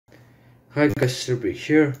Hi guys, Sirby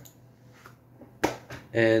here,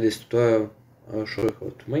 and this tutorial I'll show you how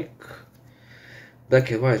to make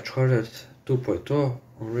Black and White Chorded 2.0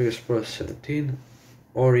 on Vegas Pro 17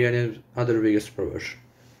 or any other Vegas Pro version.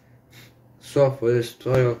 So for this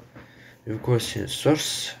tutorial, you of course see the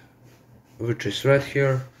source, which is right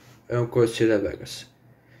here, and of course see the Vegas.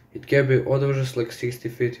 It can be odd versions like 60,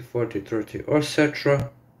 50, 40, 30 or etc.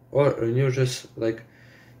 or unusuals like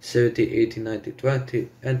 70, 80, 90, 20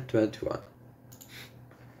 and 21.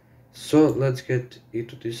 So let's get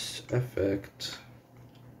into this effect.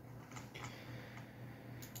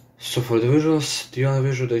 So for the visuals, the only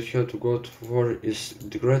visual that you have to go for is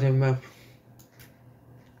the gradient map.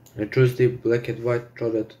 I choose the Black and White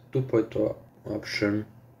Chorded 2.0 option.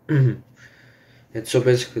 And so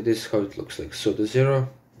basically this is how it looks like. So the zero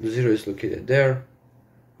is located there.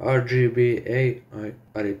 RGBA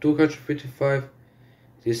RE255.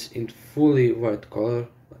 It is in fully white color,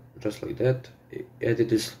 just like that, and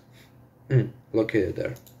it is located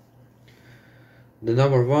there. The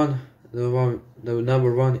number one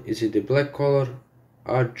is in the black color,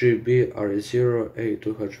 RGB RE0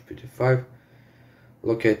 A255,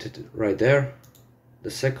 located right there.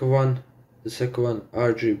 The second one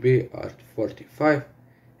RGB R45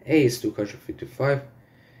 A is 255,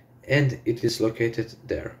 and it is located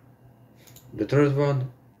there. The third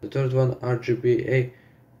one RGB A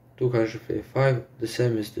 255, the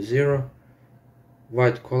same as the 0,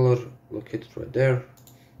 white color, located right there.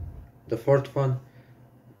 The fourth one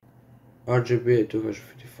RGB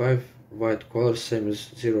 255, white color, same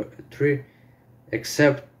as 0 and 3,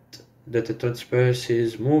 except that the transparency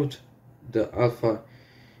is moved. The alpha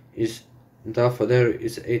there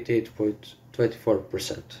is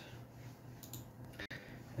 88.24%.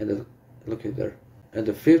 And look at there. And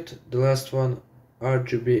the fifth, the last one,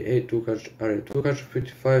 RGB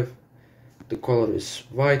A255, the color is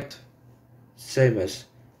white, same as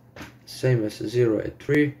 0 and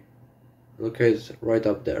 3, located right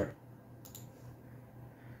up there.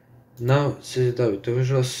 Now, since with the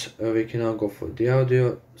visuals, we can now go for the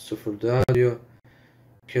audio. So for the audio,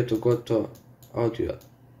 you have to go to audio.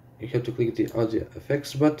 You have to click the audio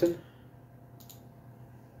effects button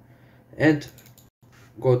and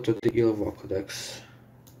go to the IL vocal decks.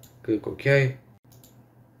 Click OK,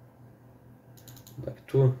 like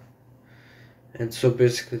 2, and so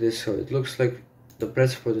basically this is how it looks like. The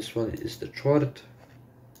press for this one is the chord.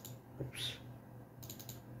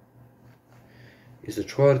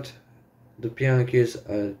 The piano keys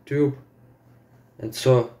are tube, and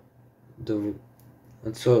so the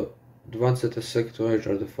ones that are selected to range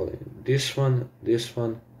are the following: this one,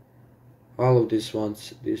 all of these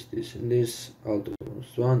ones, this, and this, all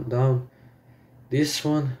those one down, this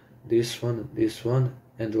one,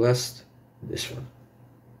 and last this one.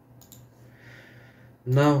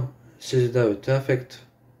 Now, since that with effect,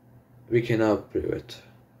 we can now preview it.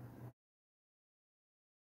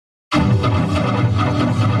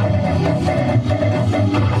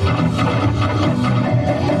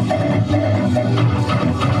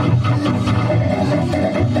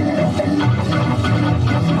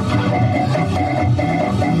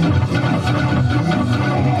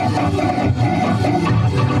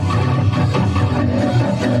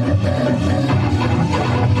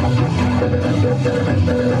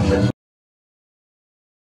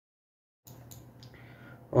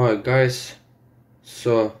 Alright guys,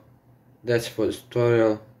 so that's for the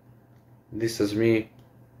tutorial. This is me,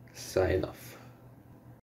 sign off.